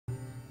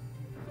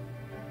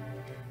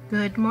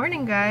Good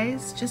morning,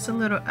 guys. Just a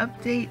little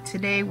update.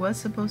 Today was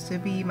supposed to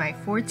be my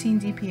 14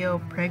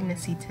 DPO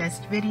pregnancy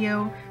test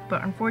video,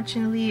 but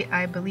unfortunately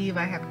I believe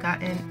I have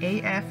gotten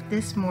AF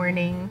this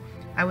morning.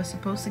 I was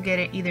supposed to get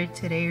it either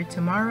today or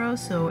tomorrow,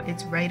 so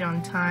it's right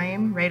on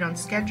time, right on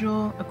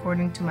schedule,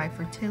 according to my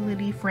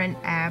fertility friend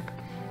app.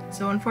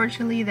 So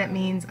unfortunately that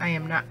means I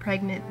am not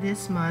pregnant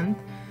this month,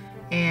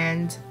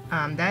 and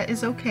that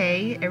is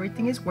okay.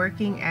 Everything is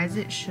working as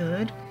it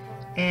should.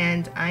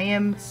 And I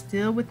am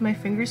still with my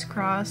fingers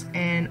crossed,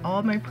 and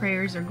all my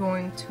prayers are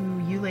going to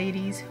you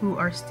ladies who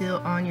are still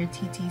on your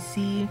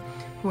TTC,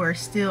 who are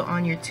still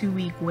on your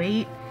 2-week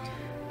wait.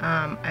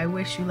 I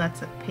wish you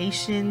lots of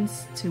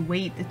patience to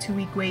wait the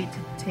 2-week wait to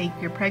take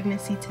your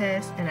pregnancy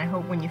test, and I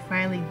hope when you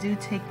finally do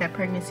take that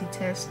pregnancy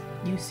test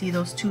you see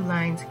those 2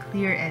 lines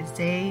clear as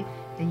day,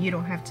 and you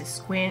don't have to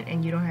squint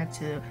and you don't have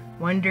to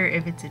wonder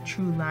if it's a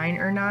true line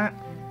or not.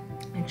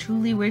 I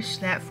truly wish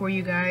that for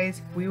you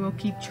guys. We will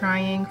keep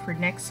trying for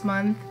next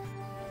month.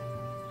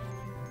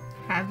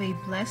 Have a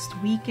blessed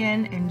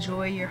weekend.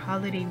 Enjoy your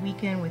holiday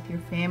weekend with your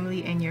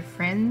family and your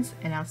friends,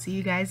 and I'll see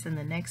you guys in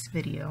the next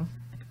video.